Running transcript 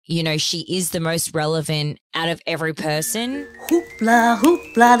you know, she is the most relevant out of every person. Hoopla,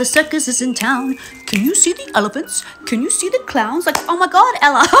 hoopla, the circus is in town. Can you see the elephants? Can you see the clowns? Like, oh my God,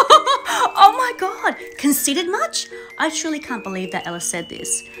 Ella. Oh my God. Conceited much? I truly can't believe that Ella said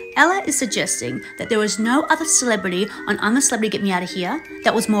this. Ella is suggesting that there was no other celebrity on I'm a Celebrity, Get Me Out of Here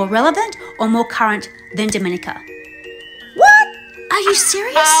that was more relevant or more current than Dominica. What? Are you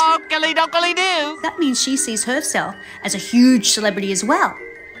serious? Donkily-donkily-doo. That means she sees herself as a huge celebrity as well,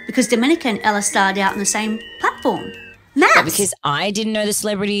 because Dominica and Ella started out on the same platform. Mafs. But because I didn't know the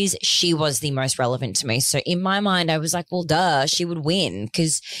celebrities, she was the most relevant to me. So in my mind, I was like, well, duh, she would win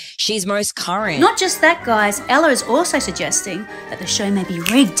because she's most current. Not just that, guys. Ella is also suggesting that the show may be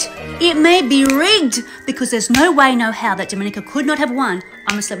rigged. It may be rigged because there's no way, no how that Dominica could not have won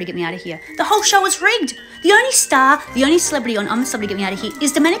I'm a Celebrity, Get Me Out of Here. The whole show was rigged. The only star, the only celebrity on I'm a Celebrity, Get Me Out of Here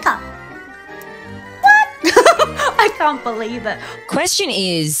is Dominica. What? I can't believe it. Question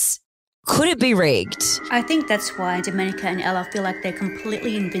is, could it be rigged? I think that's why Dominica and Ella feel like they're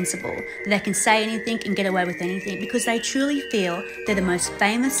completely invincible. They can say anything and get away with anything because they truly feel they're the most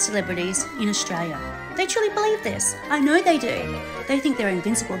famous celebrities in Australia. They truly believe this. I know they do. They think they're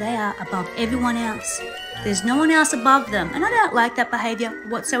invincible. They are above everyone else. There's no one else above them. And I don't like that behaviour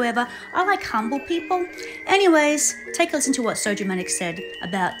whatsoever. I like humble people. Anyways, take a listen to what So Dramatic said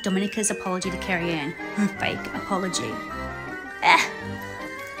about Dominica's apology to Carrie Ann. Her fake apology.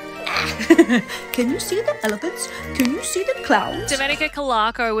 Can you see the elephants? Can you see the clowns? Domenica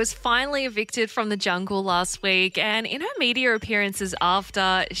Calarco was finally evicted from the jungle last week, and in her media appearances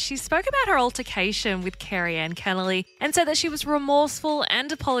after, she spoke about her altercation with Carrie Ann Kennelly and said that she was remorseful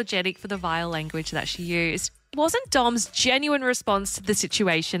and apologetic for the vile language that she used. It wasn't Dom's genuine response to the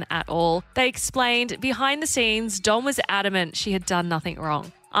situation at all. They explained behind the scenes, Dom was adamant she had done nothing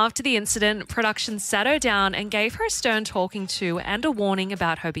wrong. After the incident, production sat her down and gave her a stern talking to and a warning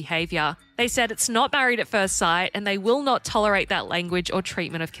about her behaviour. They said it's not Married at First Sight and they will not tolerate that language or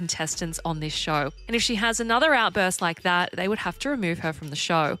treatment of contestants on this show. And if she has another outburst like that, they would have to remove her from the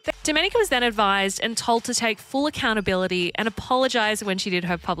show. Domenica was then advised and told to take full accountability and apologise when she did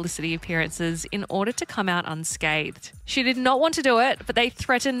her publicity appearances in order to come out unscathed. She did not want to do it, but they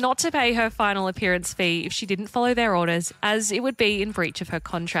threatened not to pay her final appearance fee if she didn't follow their orders, as it would be in breach of her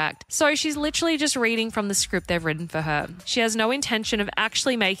contract. So she's literally just reading from the script they've written for her. She has no intention of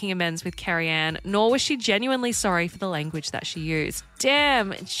actually making amends with Carrie Ann, nor was she genuinely sorry for the language that she used.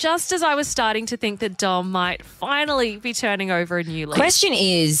 Damn, just as I was starting to think that Dom might finally be turning over a new leaf. Question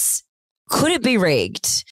is, could it be rigged?